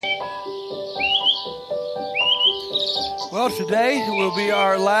Well, today will be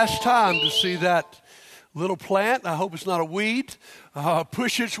our last time to see that little plant. I hope it's not a weed.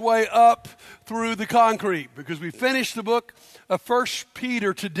 Push its way up through the concrete, because we finished the book of 1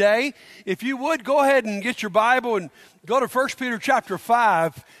 Peter today. If you would, go ahead and get your Bible and go to 1 Peter chapter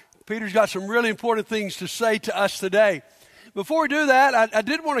 5. Peter's got some really important things to say to us today. Before we do that, I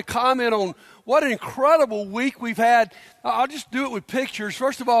did want to comment on what an incredible week we've had. I'll just do it with pictures.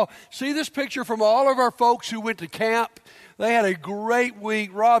 First of all, see this picture from all of our folks who went to camp. They had a great week.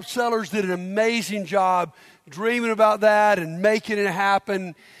 Rob Sellers did an amazing job dreaming about that and making it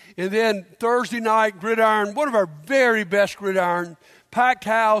happen. And then Thursday night, Gridiron, one of our very best Gridiron, packed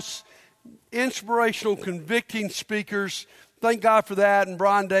house, inspirational, convicting speakers. Thank God for that. And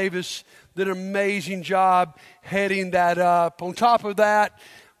Brian Davis did an amazing job heading that up. On top of that,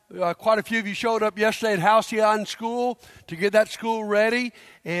 quite a few of you showed up yesterday at Halcyon School to get that school ready.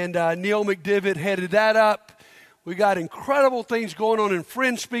 And Neil McDivitt headed that up. We got incredible things going on in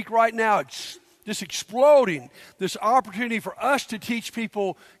Friends Speak right now. It's just exploding, this opportunity for us to teach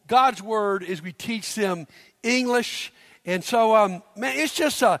people God's Word as we teach them English. And so, man, it's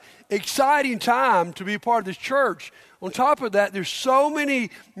just an exciting time to be a part of this church. On top of that, there's so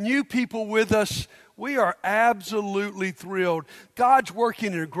many new people with us. We are absolutely thrilled. God's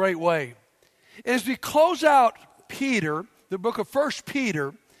working in a great way. As we close out Peter, the book of 1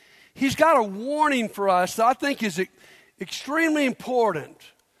 Peter, he's got a warning for us that I think is extremely important.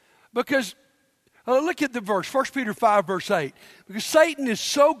 Because, look at the verse, 1 Peter 5, verse 8. Because Satan is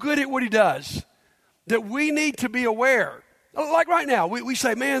so good at what he does that we need to be aware. Like right now, we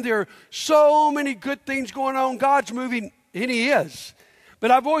say, man, there are so many good things going on. God's moving, and he is.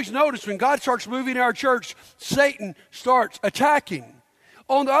 But I've always noticed when God starts moving in our church, Satan starts attacking.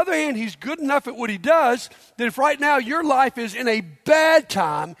 On the other hand, he's good enough at what he does that if right now your life is in a bad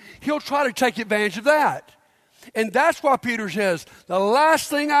time, he'll try to take advantage of that. And that's why Peter says, the last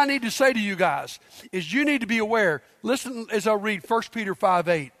thing I need to say to you guys is you need to be aware. Listen as I read 1 Peter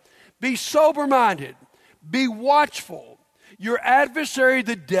 5:8. Be sober-minded. Be watchful. Your adversary,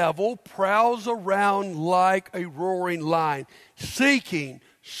 the devil, prowls around like a roaring lion, seeking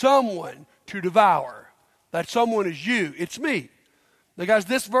someone to devour. That someone is you. It's me. Now, guys,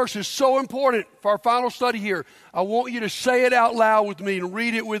 this verse is so important for our final study here. I want you to say it out loud with me and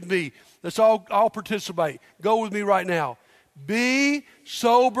read it with me. Let's all participate. Go with me right now. Be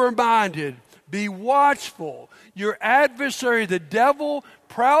sober-minded. Be watchful. Your adversary, the devil,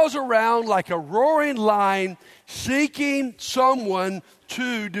 prowls around like a roaring lion, seeking someone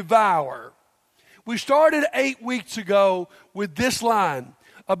to devour. We started 8 weeks ago with this line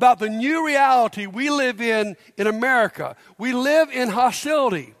about the new reality we live in America. We live in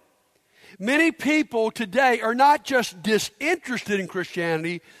hostility. Many people today are not just disinterested in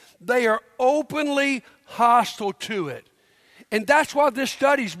Christianity, they are openly hostile to it. And that's why this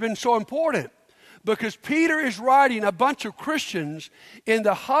study's been so important, because Peter is writing a bunch of Christians in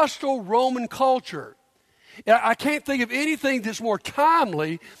the hostile Roman culture. And I can't think of anything that's more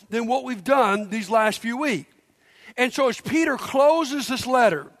timely than what we've done these last few weeks. And so as Peter closes this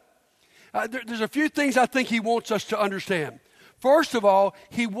letter, there's a few things I think he wants us to understand. First of all,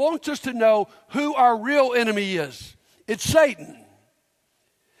 he wants us to know who our real enemy is. It's Satan.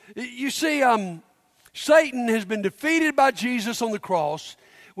 You see, Satan has been defeated by Jesus on the cross.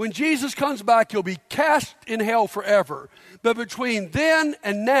 When Jesus comes back, he'll be cast in hell forever. But between then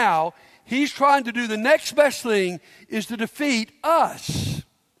and now, he's trying to do the next best thing is to defeat us.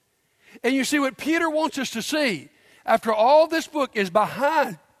 And you see what Peter wants us to see, after all this book is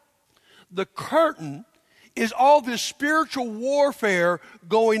behind the curtain, is all this spiritual warfare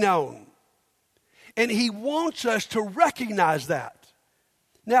going on. And he wants us to recognize that.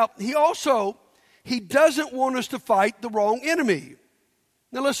 Now, he doesn't want us to fight the wrong enemy.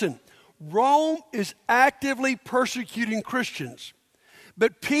 Now listen, Rome is actively persecuting Christians.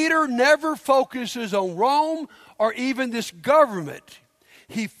 But Peter never focuses on Rome or even this government.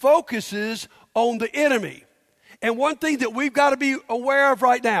 He focuses on the enemy. And one thing that we've got to be aware of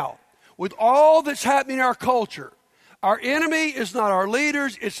right now, with all that's happening in our culture, our enemy is not our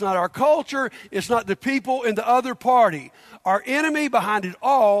leaders, it's not our culture, it's not the people in the other party. Our enemy behind it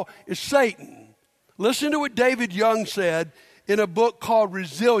all is Satan. Listen to what David Young said in a book called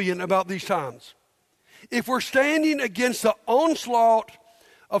Resilient about these times. If we're standing against the onslaught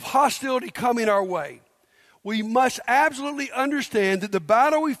of hostility coming our way, we must absolutely understand that the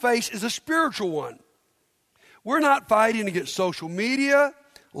battle we face is a spiritual one. We're not fighting against social media,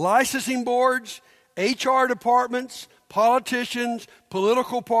 licensing boards, HR departments, politicians,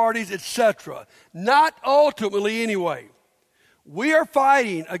 political parties, etc. Not ultimately anyway. We are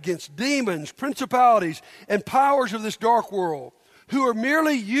fighting against demons, principalities, and powers of this dark world who are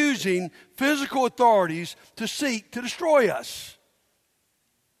merely using physical authorities to seek to destroy us.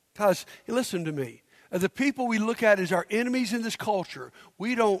 Guys, listen to me. The people we look at as our enemies in this culture,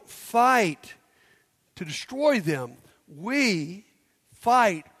 we don't fight to destroy them. We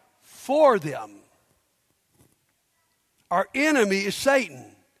fight for them. Our enemy is Satan.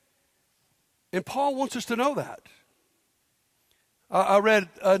 And Paul wants us to know that. I read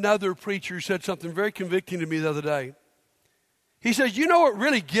another preacher who said something very convicting to me the other day. He says, you know what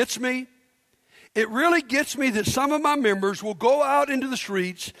really gets me? It really gets me that some of my members will go out into the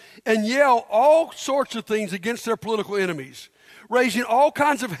streets and yell all sorts of things against their political enemies, raising all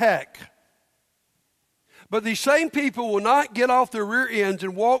kinds of heck. But these same people will not get off their rear ends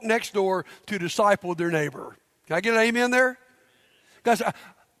and walk next door to disciple their neighbor. Can I get an amen there? Guys,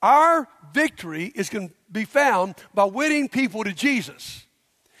 our victory is going to be found by winning people to Jesus.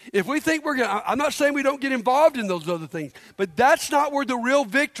 If we think we're going to, I'm not saying we don't get involved in those other things, but that's not where the real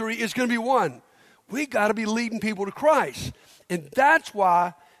victory is going to be won. We got to be leading people to Christ. And that's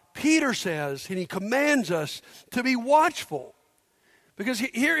why Peter says, and he commands us to be watchful. Because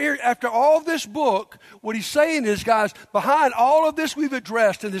here, after all of this book, what he's saying is, guys, behind all of this we've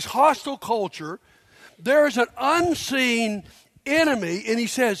addressed in this hostile culture, there is an unseen enemy, and he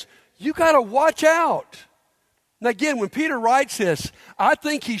says, you got to watch out. Now again, when Peter writes this, I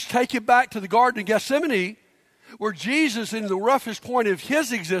think he's taken back to the Garden of Gethsemane, where Jesus, in the roughest point of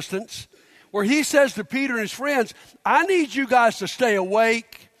his existence, where he says to Peter and his friends, I need you guys to stay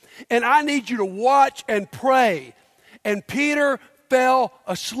awake, and I need you to watch and pray. And Peter fell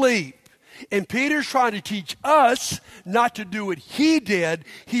asleep. And Peter's trying to teach us not to do what he did.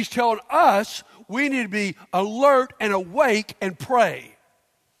 He's telling us we need to be alert and awake and pray.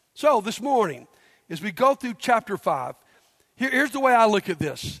 So this morning, as we go through chapter 5, here's the way I look at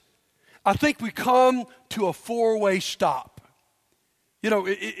this. I think we come to a four-way stop. You know,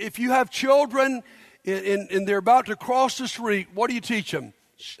 if you have children and they're about to cross the street, what do you teach them?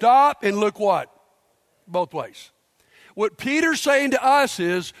 Stop and look what? Both ways. What Peter's saying to us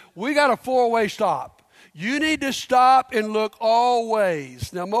is, we got a four-way stop. You need to stop and look all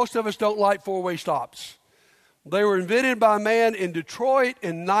ways. Now, most of us don't like four-way stops. They were invented by a man in Detroit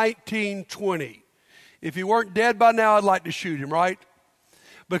in 1920. If he weren't dead by now, I'd like to shoot him, right?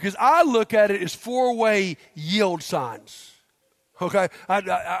 Because I look at it as four-way yield signs. Okay?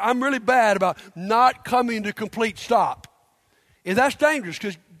 I'm really bad about not coming to complete stop. And that's dangerous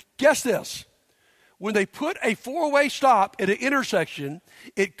because guess this. When they put a four-way stop at an intersection,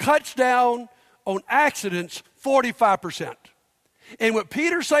 it cuts down on accidents 45%. And what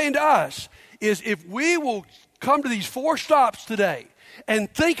Peter's saying to us is if we will come to these four stops today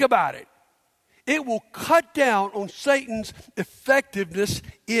and think about it, it will cut down on Satan's effectiveness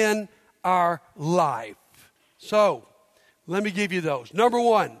in our life. So, let me give you those. Number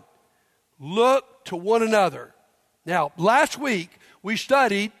one, look to one another. Now, last week we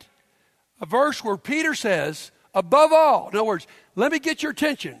studied a verse where Peter says, above all, in other words, let me get your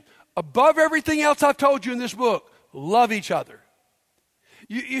attention. Above everything else I've told you in this book, love each other.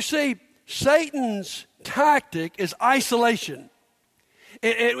 You see, Satan's tactic is isolation.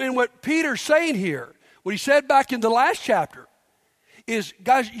 And what Peter's saying here, what he said back in the last chapter, is,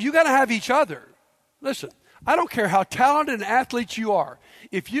 guys, you got to have each other. Listen, I don't care how talented an athlete you are.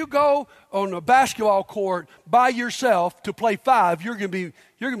 If you go on a basketball court by yourself to play 5, you're going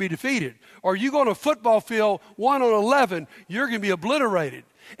to be defeated. Or you go on a football field 1 on 11, you're going to be obliterated.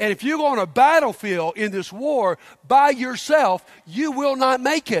 And if you go on a battlefield in this war by yourself, you will not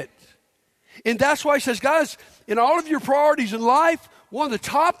make it. And that's why he says, guys, in all of your priorities in life, one of the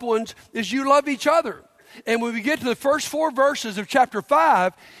top ones is you love each other. And when we get to the first 4 verses of chapter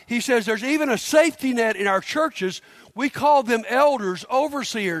 5, he says there's even a safety net in our churches. We call them elders,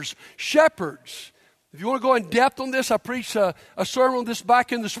 overseers, shepherds. If you want to go in depth on this, I preached a sermon on this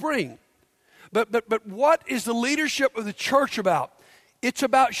back in the spring. But what is the leadership of the church about? It's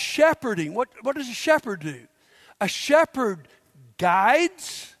about shepherding. What does a shepherd do? A shepherd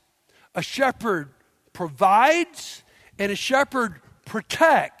guides, a shepherd provides, and a shepherd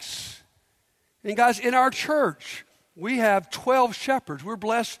protects. And guys, in our church, we have 12 shepherds. We're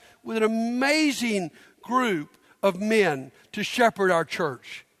blessed with an amazing group of men to shepherd our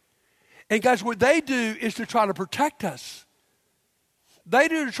church. And guys, what they do is to try to protect us. They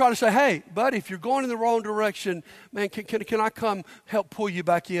do to try to say, hey, buddy, if you're going in the wrong direction, man, can I come help pull you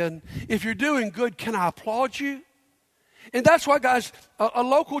back in? If you're doing good, can I applaud you? And that's why, guys, a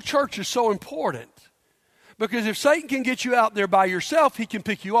local church is so important. Because if Satan can get you out there by yourself, he can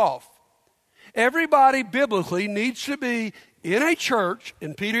pick you off. Everybody biblically needs to be in a church,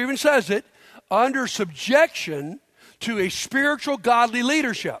 and Peter even says it, under subjection to a spiritual, godly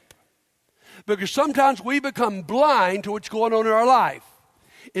leadership. Because sometimes we become blind to what's going on in our life.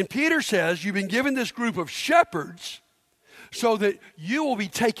 And Peter says, you've been given this group of shepherds so that you will be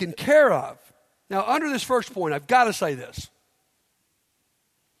taken care of. Now, under this first point, I've got to say this.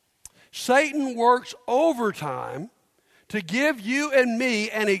 Satan works overtime to give you and me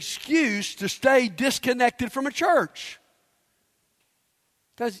an excuse to stay disconnected from a church.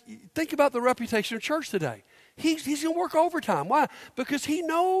 Guys, think about the reputation of church today. He's going to work overtime. Why? Because he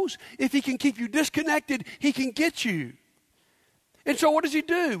knows if he can keep you disconnected, he can get you. And so what does he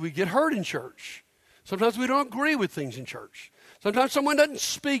do? We get hurt in church. Sometimes we don't agree with things in church. Sometimes someone doesn't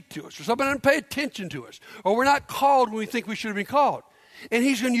speak to us, or someone doesn't pay attention to us, or we're not called when we think we should have been called. And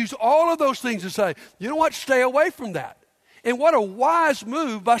he's going to use all of those things to say, you know what, stay away from that. And what a wise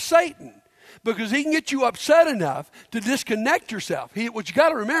move by Satan, because he can get you upset enough to disconnect yourself. What you got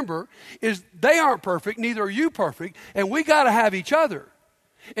to remember is they aren't perfect, neither are you perfect, and we got to have each other.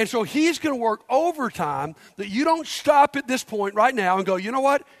 And so he's going to work overtime that you don't stop at this point right now and go, you know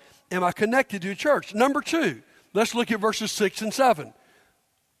what, am I connected to a church? Number 2, let's look at verses 6 and 7.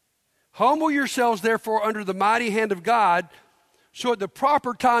 Humble yourselves, therefore, under the mighty hand of God, so at the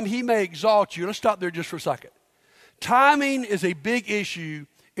proper time he may exalt you. Let's stop there just for a second. Timing is a big issue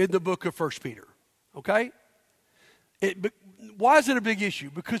in the book of 1 Peter, okay? Why is it a big issue?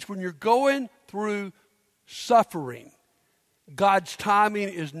 Because when you're going through suffering, God's timing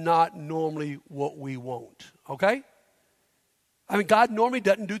is not normally what we want, okay? I mean, God normally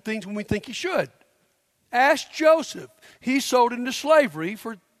doesn't do things when we think he should. Ask Joseph. He's sold into slavery.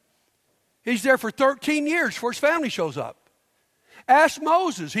 He's there for 13 years before his family shows up. Ask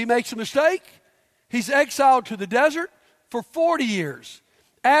Moses. He makes a mistake. He's exiled to the desert for 40 years.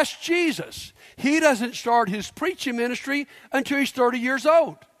 Ask Jesus. He doesn't start his preaching ministry until he's 30 years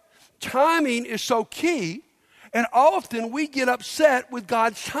old. Timing is so key, and often we get upset with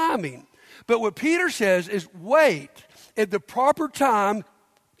God's timing. But what Peter says is wait. At the proper time,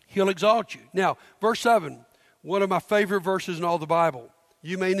 he'll exalt you. Now, verse 7, one of my favorite verses in all the Bible.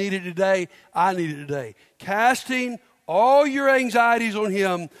 You may need it today. I need it today. Casting all your anxieties on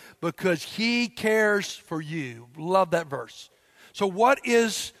him because he cares for you. Love that verse. So what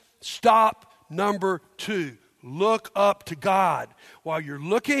is stop number 2? Look up to God. While you're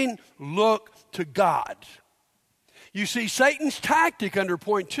looking, look to God. You see, Satan's tactic under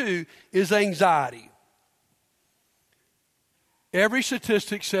point 2 is anxiety. Every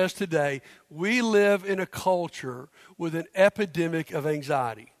statistic says today we live in a culture with an epidemic of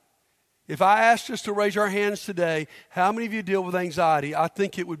anxiety. If I asked us to raise our hands today, how many of you deal with anxiety? I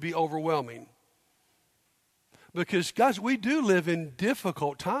think it would be overwhelming. Because, guys, we do live in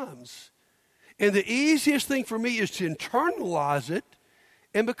difficult times. And the easiest thing for me is to internalize it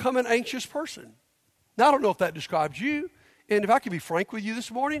and become an anxious person. Now, I don't know if that describes you. And if I can be frank with you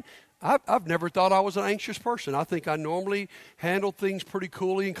this morning, I've never thought I was an anxious person. I think I normally handle things pretty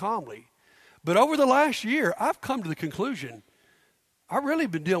coolly and calmly. But over the last year, I've come to the conclusion I've really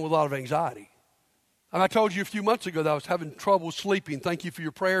been dealing with a lot of anxiety. And I told you a few months ago that I was having trouble sleeping. Thank you for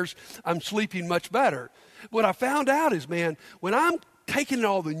your prayers. I'm sleeping much better. What I found out is, man, when I'm taking in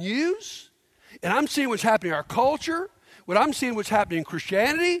all the news and I'm seeing what's happening in our culture, when I'm seeing what's happening in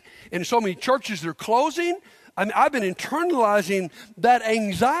Christianity and so many churches that are closing, I've been internalizing that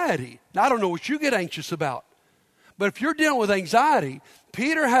anxiety. Now, I don't know what you get anxious about. But if you're dealing with anxiety,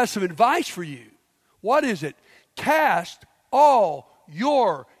 Peter has some advice for you. What is it? Cast all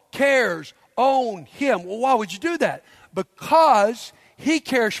your cares on him. Well, why would you do that? Because he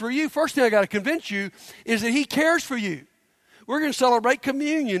cares for you. First thing I got to convince you is that he cares for you. We're going to celebrate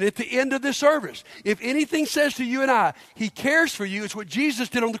communion at the end of this service. If anything says to you and I, he cares for you, it's what Jesus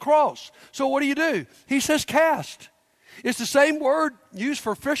did on the cross. So what do? He says cast. It's the same word used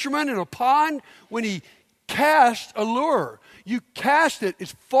for fishermen in a pond when he casts a lure. You cast it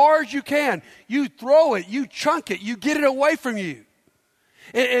as far as you can. You throw it, you chunk it, you get it away from you.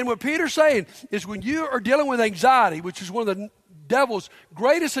 And what Peter's saying is when you are dealing with anxiety, which is one of the devil's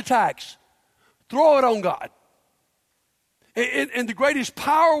greatest attacks, throw it on God. And the greatest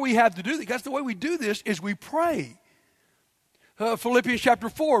power we have to do this, that's the way we do this, is we pray. Philippians chapter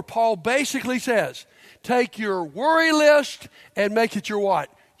 4, Paul basically says, take your worry list and make it your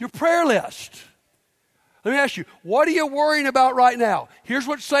what? Your prayer list. Let me ask you, what are you worrying about right now? Here's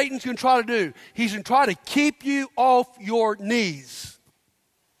what Satan's going to try to do. He's going to try to keep you off your knees.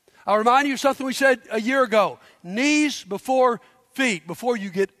 I'll remind you of something we said a year ago. Knees before feet, before you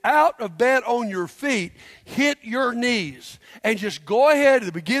get out of bed on your feet, hit your knees and just go ahead at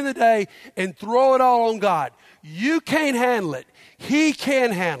the beginning of the day and throw it all on God. You can't handle it. He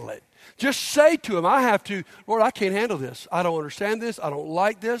can handle it. Just say to him, Lord, I can't handle this. I don't understand this. I don't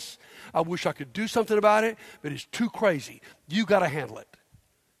like this. I wish I could do something about it, but it's too crazy. You got to handle it.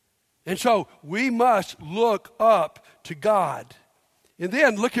 And so we must look up to God. And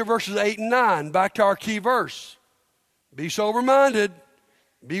then look at verses 8 and 9, back to our key verse. Be sober-minded,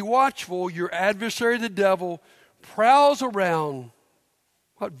 be watchful. Your adversary, the devil, prowls around.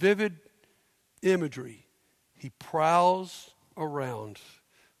 What vivid imagery. He prowls around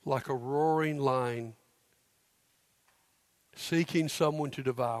like a roaring lion, seeking someone to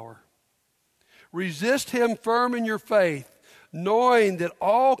devour. Resist him firm in your faith, knowing that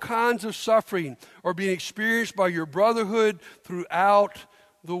all kinds of suffering are being experienced by your brotherhood throughout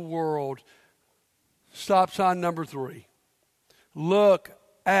the world. Stop sign number 3. Look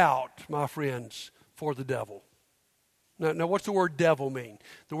out, my friends, for the devil. Now, what's the word devil mean?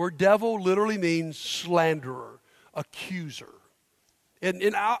 The word devil literally means slanderer, accuser.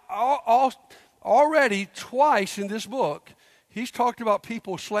 And already twice in this book, he's talked about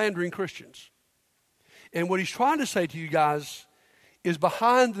people slandering Christians. And what he's trying to say to you guys is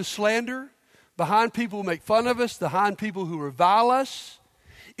behind the slander, behind people who make fun of us, behind people who revile us,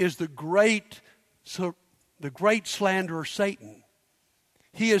 is the great slanderer Satan.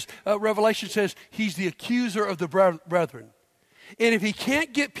 He is, Revelation says, he's the accuser of the brethren. And if he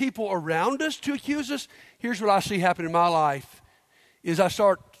can't get people around us to accuse us, here's what I see happen in my life, is I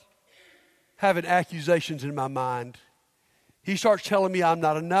start having accusations in my mind. He starts telling me I'm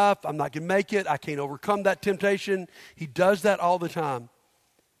not enough, I'm not going to make it, I can't overcome that temptation. He does that all the time.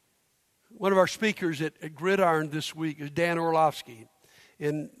 One of our speakers at Gridiron this week is Dan Orlovsky.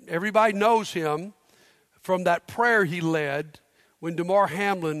 And everybody knows him from that prayer he led when Damar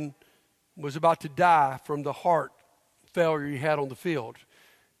Hamlin was about to die from the heart failure he had on the field.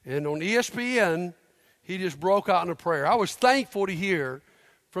 And on ESPN, he just broke out in a prayer. I was thankful to hear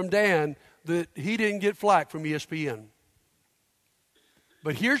from Dan that he didn't get flack from ESPN.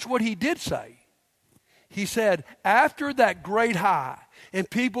 But here's what he did say. He said, after that great high, and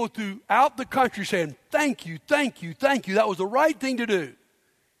people throughout the country saying, thank you, thank you, thank you, that was the right thing to do.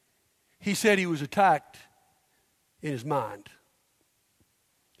 He said he was attacked in his mind.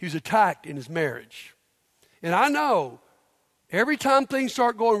 He was attacked in his marriage. And I know every time things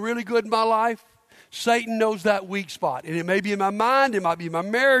start going really good in my life, Satan knows that weak spot. And it may be in my mind, it might be in my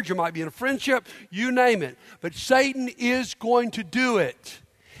marriage, it might be in a friendship, you name it. But Satan is going to do it.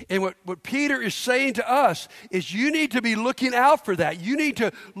 And what Peter is saying to us is you need to be looking out for that. You need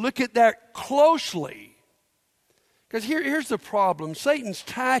to look at that closely. Because here's the problem. Satan's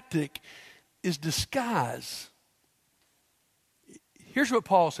tactic is disguise. Here's what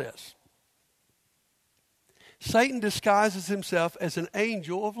Paul says. Satan disguises himself as an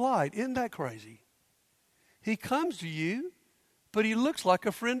angel of light. Isn't that crazy? He comes to you, but he looks like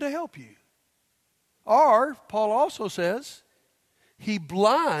a friend to help you. Or, Paul also says, he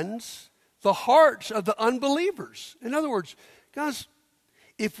blinds the hearts of the unbelievers. In other words, guys,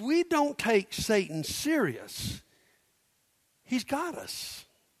 if we don't take Satan serious, he's got us.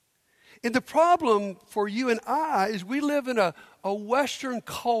 And the problem for you and I is we live in a Western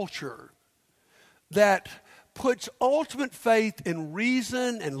culture that puts ultimate faith in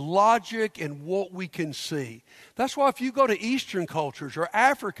reason and logic and what we can see. That's why if you go to Eastern cultures or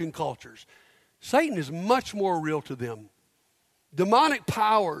African cultures, Satan is much more real to them. Demonic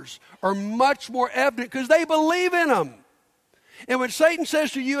powers are much more evident because they believe in them. And what Satan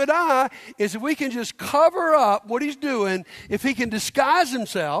says to you and I is if we can just cover up what he's doing, if he can disguise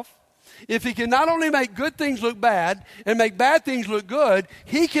himself, if he can not only make good things look bad and make bad things look good,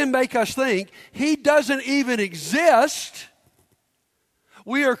 he can make us think he doesn't even exist.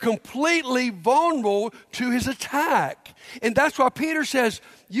 We are completely vulnerable to his attack. And that's why Peter says,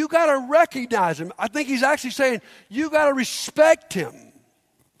 you got to recognize him. I think he's actually saying, you got to respect him.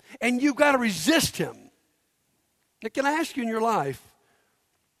 And you got to resist him. Now, can I ask you in your life,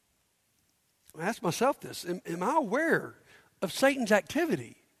 I ask myself this, am I aware of Satan's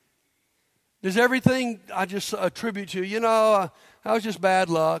activity? Does everything I just attribute to, I was just bad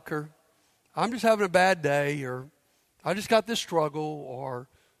luck, or I'm just having a bad day, or I just got this struggle, or,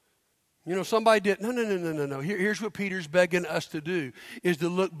 somebody did. No. Here's what Peter's begging us to do, is to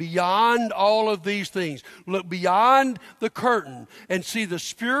look beyond all of these things. Look beyond the curtain and see the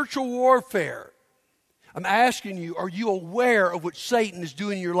spiritual warfare. I'm asking you, are you aware of what Satan is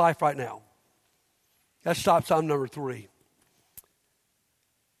doing in your life right now? That's stop sign number 3.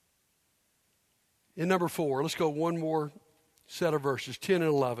 And number 4, let's go one more set of verses, 10 and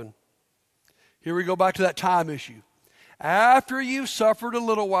 11. Here we go back to that time issue. After you've suffered a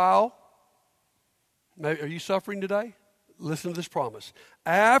little while, are you suffering today? Listen to this promise.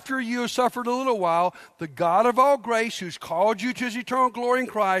 After you have suffered a little while, the God of all grace, who's called you to his eternal glory in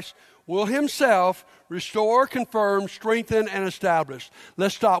Christ, will himself restore, confirm, strengthen, and establish.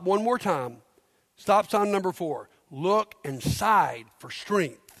 Let's stop one more time. Stop sign number 4. Look inside for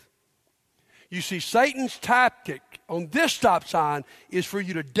strength. You see, Satan's tactic on this stop sign is for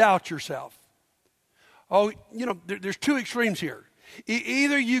you to doubt yourself. Oh, there's two extremes here.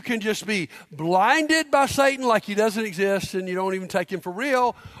 Either you can just be blinded by Satan like he doesn't exist and you don't even take him for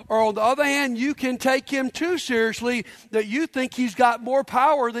real, or on the other hand, you can take him too seriously that you think he's got more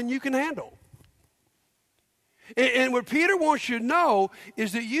power than you can handle. And what Peter wants you to know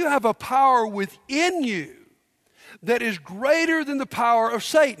is that you have a power within you that is greater than the power of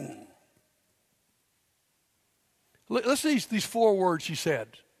Satan. Listen to these 4 words he said.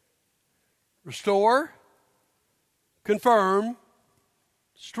 Restore, confirm,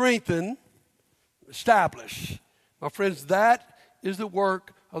 strengthen, establish. My friends, that is the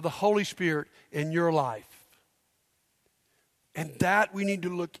work of the Holy Spirit in your life. And that we need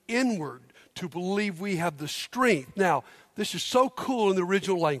to look inward to believe we have the strength. Now, this is so cool in the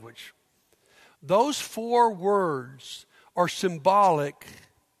original language. Those 4 words are symbolic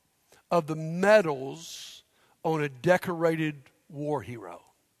of the medals on a decorated war hero.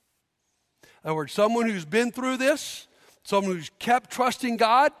 In other words, someone who's been through this, someone who's kept trusting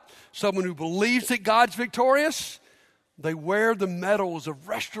God, someone who believes that God's victorious, they wear the medals of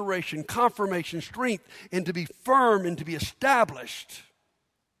restoration, confirmation, strength, and to be firm and to be established.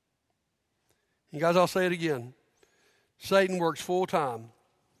 And guys, I'll say it again. Satan works full time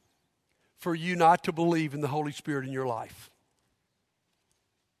for you not to believe in the Holy Spirit in your life.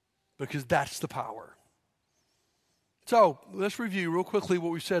 Because that's the power. So, let's review real quickly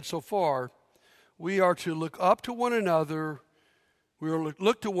what we've said so far. We are to look up to one another. We are to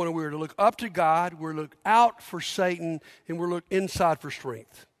look to one another. We are to look up to God. We're to look out for Satan. And we're to look inside for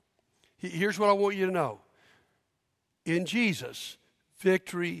strength. Here's what I want you to know. In Jesus,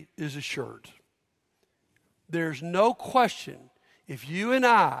 victory is assured. There's no question if you and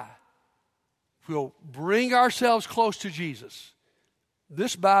I will bring ourselves close to Jesus,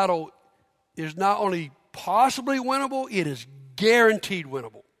 this battle is not only possibly winnable, it is guaranteed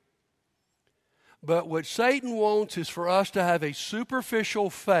winnable. But what Satan wants is for us to have a superficial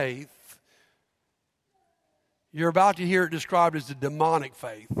faith. You're about to hear it described as the demonic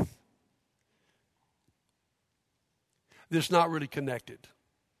faith. That's not really connected.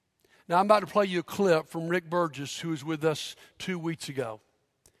 Now, I'm about to play you a clip from Rick Burgess, who was with us 2 weeks ago.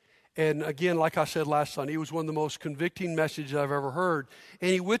 And again, like I said last Sunday, it was one of the most convicting messages I've ever heard.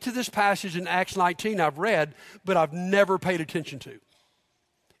 And he went to this passage in Acts 19 I've read, but I've never paid attention to.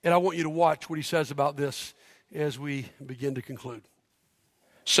 And I want you to watch what he says about this as we begin to conclude.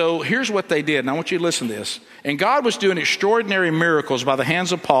 So here's what they did, and I want you to listen to this. And God was doing extraordinary miracles by the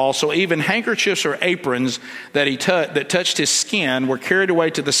hands of Paul, so even handkerchiefs or aprons that touched his skin were carried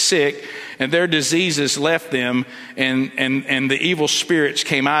away to the sick, and their diseases left them, and the evil spirits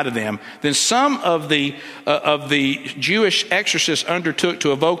came out of them. Then some of the Jewish exorcists undertook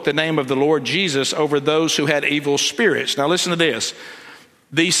to evoke the name of the Lord Jesus over those who had evil spirits. Now listen to this.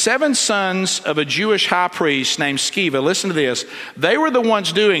 The 7 sons of a Jewish high priest named Sceva, listen to this, they were the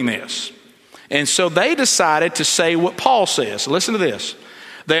ones doing this. And so they decided to say what Paul says. Listen to this.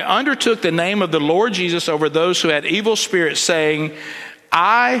 They undertook the name of the Lord Jesus over those who had evil spirits, saying,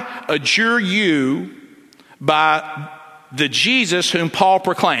 I adjure you by the Jesus whom Paul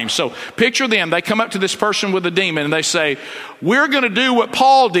proclaims. So picture them. They come up to this person with a demon and they say, we're going to do what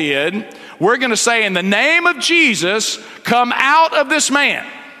Paul did. We're going to say, in the name of Jesus, come out of this man.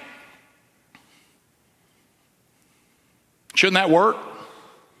 Shouldn't that work?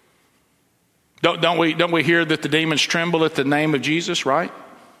 Don't we hear that the demons tremble at the name of Jesus, right?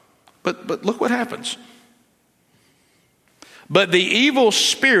 But look what happens. But the evil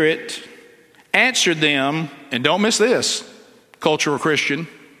spirit answered them, and don't miss this, cultural Christian,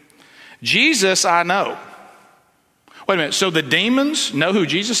 Jesus I know. Wait a minute, so the demons know who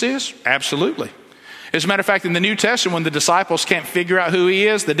Jesus is? Absolutely. As a matter of fact, in the New Testament, when the disciples can't figure out who he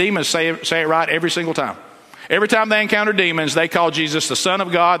is, the demons say it right every single time. Every time they encounter demons, they call Jesus the Son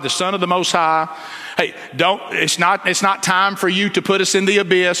of God, the Son of the Most High. Hey, it's not time for you to put us in the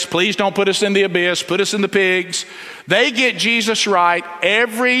abyss. Please don't put us in the abyss. Put us in the pigs. They get Jesus right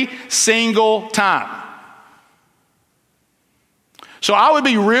every single time. So I would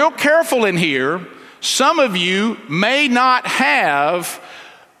be real careful in here. Some of you may not have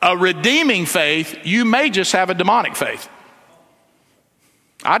a redeeming faith. You may just have a demonic faith.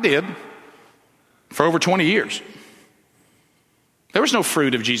 I did for over 20 years. There was no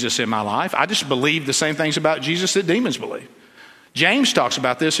fruit of Jesus in my life. I just believed the same things about Jesus that demons believe. James talks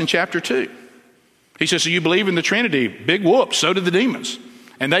about this in chapter 2. He says, so you believe in the Trinity. Big whoop, so do the demons.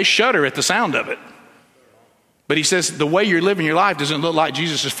 And they shudder at the sound of it. But he says the way you're living your life doesn't look like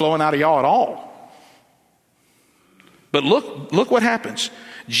Jesus is flowing out of y'all at all. But look what happens.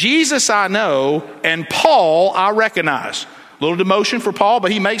 Jesus I know, and Paul I recognize. A little demotion for Paul,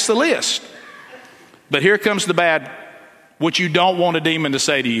 but he makes the list. But here comes the bad, what you don't want a demon to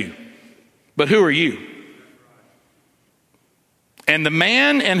say to you. But who are you? And the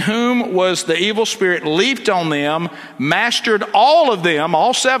man in whom was the evil spirit leaped on them, mastered all of them,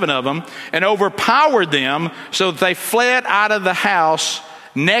 all 7 of them, and overpowered them so that they fled out of the house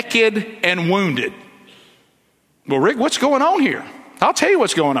naked and wounded. Well, Rick, what's going on here? I'll tell you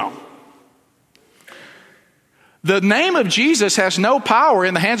what's going on. The name of Jesus has no power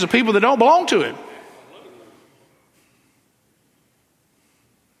in the hands of people that don't belong to him.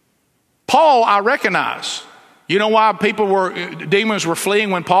 Paul, I recognize. You know why demons were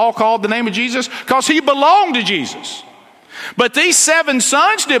fleeing when Paul called the name of Jesus? Because he belonged to Jesus. But these 7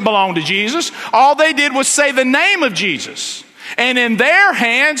 sons didn't belong to Jesus. All they did was say the name of Jesus. And in their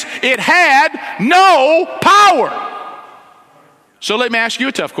hands, it had no power. So let me ask you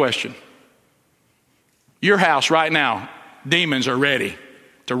a tough question. Your house right now, demons are ready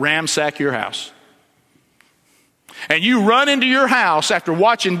to ransack your house. And you run into your house after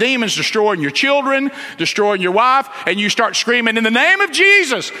watching demons destroying your children, destroying your wife, and you start screaming, in the name of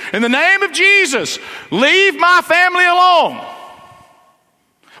Jesus, in the name of Jesus, leave my family alone.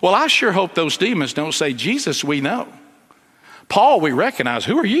 Well, I sure hope those demons don't say, Jesus, we know. Paul, we recognize.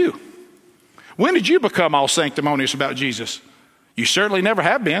 Who are you? When did you become all sanctimonious about Jesus? You certainly never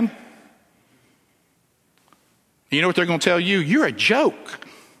have been. You know what they're going to tell you? You're a joke.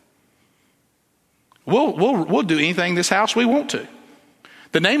 We'll do anything in this house we want to.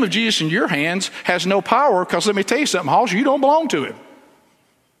 The name of Jesus in your hands has no power because let me tell you something, Halls, you don't belong to him.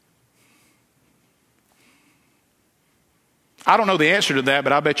 I don't know the answer to that,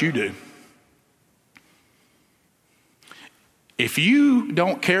 but I bet you do. If you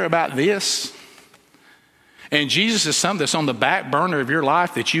don't care about this, and Jesus is something that's on the back burner of your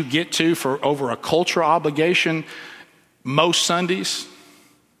life that you get to for over a cultural obligation most Sundays,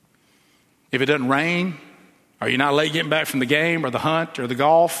 if it doesn't rain, or you're not late getting back from the game or the hunt or the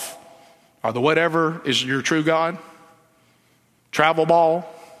golf or the whatever is your true God, travel ball.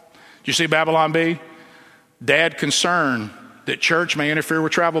 Did you see Babylon Bee? Dad concerned that church may interfere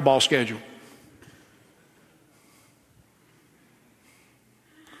with travel ball schedule.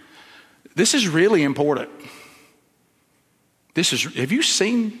 This is really important. Have you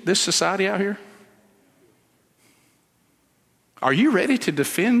seen this society out here? Are you ready to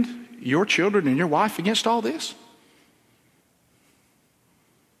defend your children and your wife against all this?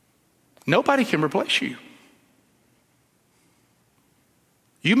 Nobody can replace you.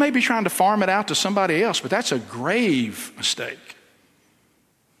 You may be trying to farm it out to somebody else, but that's a grave mistake.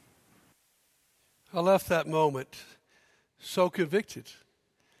 I left that moment so convicted.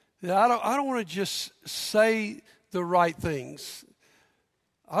 I don't want to just say the right things.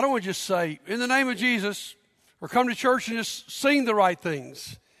 I don't want to just say, in the name of Jesus, or come to church and just sing the right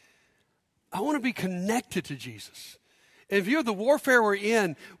things. I want to be connected to Jesus. In view of the warfare we're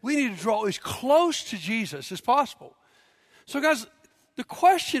in, we need to draw as close to Jesus as possible. So guys, the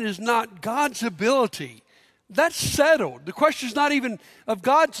question is not God's ability. That's settled. The question is not even of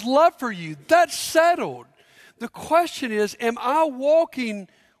God's love for you. That's settled. The question is, am I walking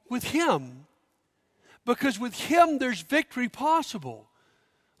with him? Because with him, there's victory possible.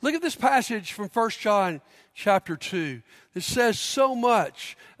 Look at this passage from 1 John chapter 2. It says so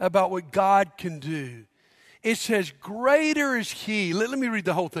much about what God can do. It says, greater is he. Let me read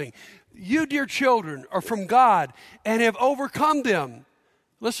the whole thing. You, dear children, are from God and have overcome them.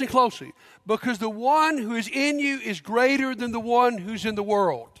 Listen closely. Because the one who is in you is greater than the one who's in the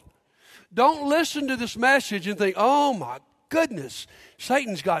world. Don't listen to this message and think, oh my goodness,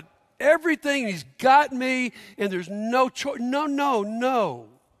 Satan's got everything. He's got me and there's no choice. No.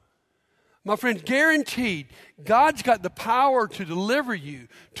 My friend, guaranteed, God's got the power to deliver you,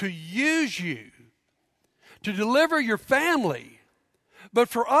 to use you, to deliver your family. But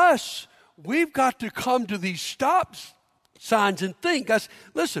for us, we've got to come to these stop signs and think. Guys,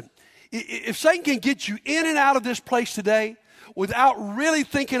 listen, if Satan can get you in and out of this place today without really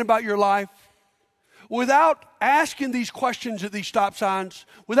thinking about your life, without asking these questions at these stop signs,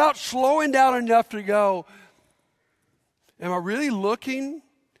 without slowing down enough to go, am I really looking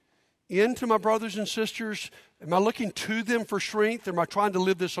into my brothers and sisters? Am I looking to them for strength, or am I trying to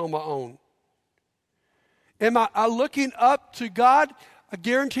live this on my own? Am I looking up to God? I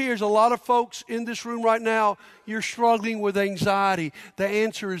guarantee there's a lot of folks in this room right now, you're struggling with anxiety. The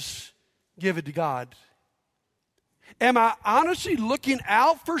answer is give it to God. Am I honestly looking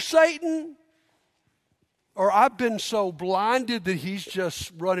out for Satan? Or I've been so blinded that he's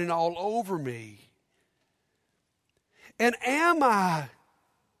just running all over me? And am I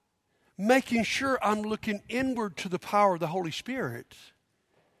making sure I'm looking inward to the power of the Holy Spirit?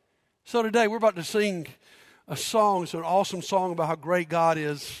 So today we're about to sing a song. It's an awesome song about how great God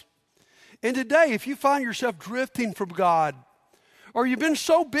is. And today, if you find yourself drifting from God, or you've been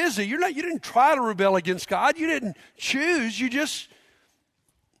so busy, you didn't try to rebel against God, you didn't choose, you just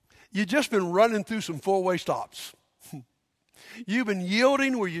been running through some four-way stops. You've been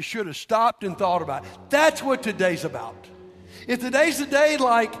yielding where you should have stopped and thought about it. That's what today's about. If today's the day,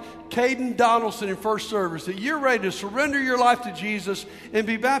 like Caden Donaldson in first service, that you're ready to surrender your life to Jesus and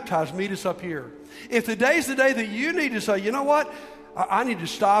be baptized, meet us up here. If today's the day that you need to say, you know what, I need to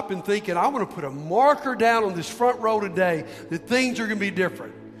stop and think, and I want to put a marker down on this front row today that things are going to be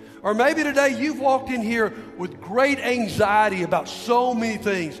different. Or maybe today you've walked in here with great anxiety about so many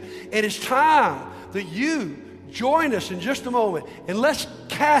things, and it's time that you join us in just a moment, and let's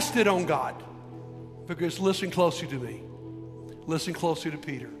cast it on God. Because listen closely to me. Listen closely to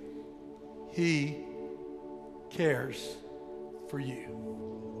Peter. He cares for you.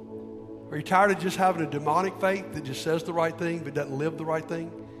 Are you tired of just having a demonic faith that just says the right thing but doesn't live the right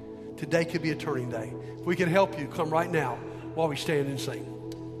thing? Today could be a turning day. If we can help you, come right now while we stand and sing.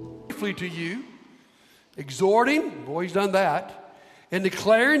 Briefly to you, exhorting, boy, he's done that, and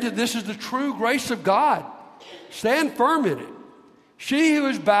declaring that this is the true grace of God. Stand firm in it. She who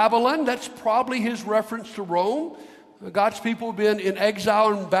is Babylon, that's probably his reference to Rome. God's people have been in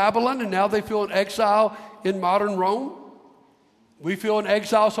exile in Babylon, and now they feel in exile in modern Rome. We feel in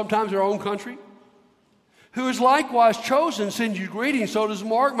exile sometimes in our own country. Who is likewise chosen sends you greetings. So does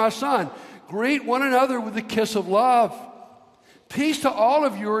Mark, my son. Greet one another with the kiss of love. Peace to all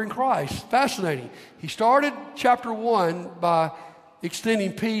of you who are in Christ. Fascinating. He started chapter 1 by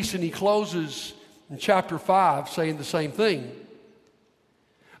extending peace, and he closes in chapter 5 saying the same thing.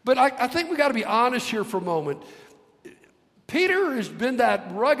 But I think we got to be honest here for a moment. Peter has been that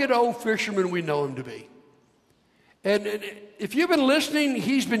rugged old fisherman we know him to be. And if you've been listening,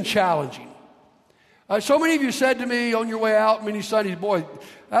 he's been challenging. So many of you said to me on your way out many Sundays, boy,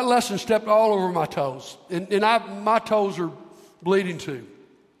 that lesson stepped all over my toes. And my toes are bleeding too.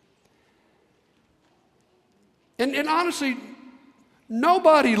 And honestly,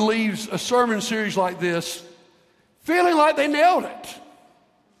 nobody leaves a sermon series like this feeling like they nailed it.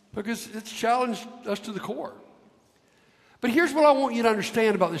 Because it's challenged us to the core. But here's what I want you to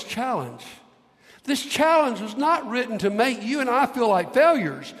understand about this challenge. This challenge was not written to make you and I feel like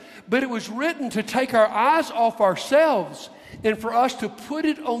failures, but it was written to take our eyes off ourselves and for us to put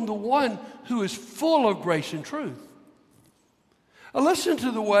it on the one who is full of grace and truth. Now listen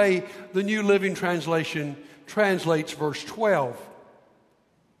to the way the New Living Translation translates verse 12.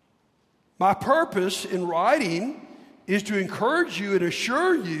 My purpose in writing is to encourage you and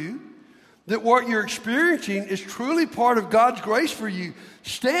assure you that what you're experiencing is truly part of God's grace for you.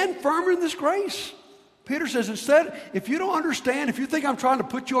 Stand firm in this grace. Peter says, instead, if you don't understand, if you think I'm trying to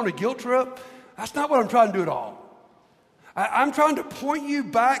put you on a guilt trip, that's not what I'm trying to do at all. I'm trying to point you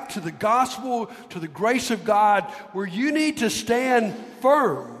back to the gospel, to the grace of God, where you need to stand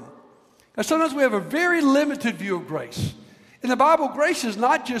firm. Now, sometimes we have a very limited view of grace. In the Bible, grace is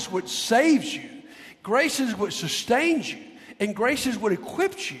not just what saves you. Grace is what sustains you. And grace is what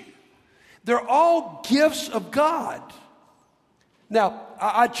equips you. They're all gifts of God. Now,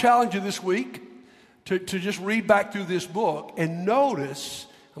 I challenge you this week to just read back through this book and notice,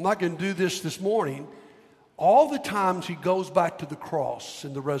 I'm not going to do this morning, all the times he goes back to the cross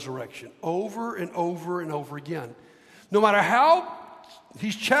and the resurrection over and over and over again. No matter how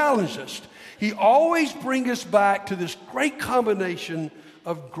he's challenged us, he always brings us back to this great combination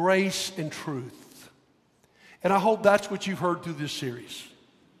of grace and truth. And I hope that's what you've heard through this series.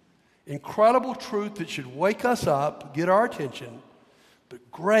 Incredible truth that should wake us up, get our attention,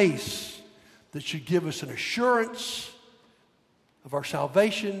 but grace that should give us an assurance of our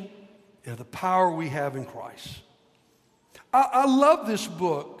salvation and of the power we have in Christ. I love this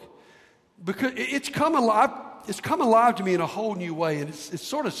book because it's come alive. It's come alive to me in a whole new way, and it's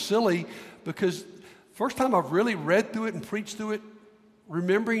sort of silly because first time I've really read through it and preached through it,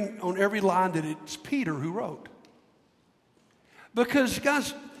 remembering on every line that it's Peter who wrote. Because,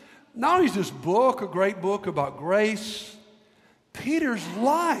 guys, not only is this book a great book about grace, Peter's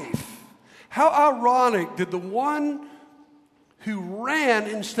life How ironic that the one who ran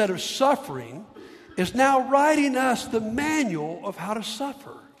instead of suffering is now writing us the manual of how to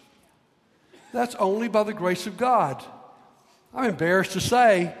suffer. That's only by the grace of God. I'm embarrassed to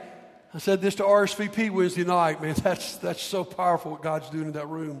say, I said this to RSVP Wednesday night, man, that's so powerful what God's doing in that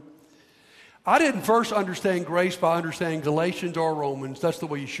room. I didn't first understand grace by understanding Galatians or Romans. That's the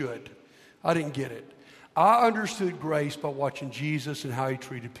way you should. I didn't get it. I understood grace by watching Jesus and how he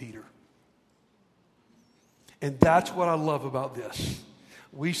treated Peter. And that's what I love about this.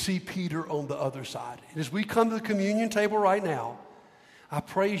 We see Peter on the other side. And as we come to the communion table right now, I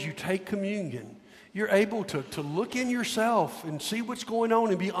pray as you take communion, you're able to look in yourself and see what's going on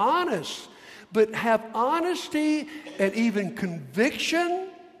and be honest. But have honesty and even conviction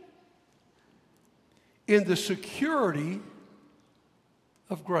in the security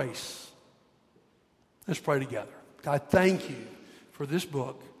of grace. Let's pray together. God, thank you for this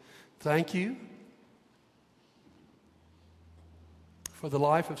book. Thank you for the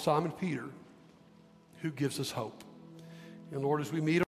life of Simon Peter, who gives us hope. And Lord, as we meet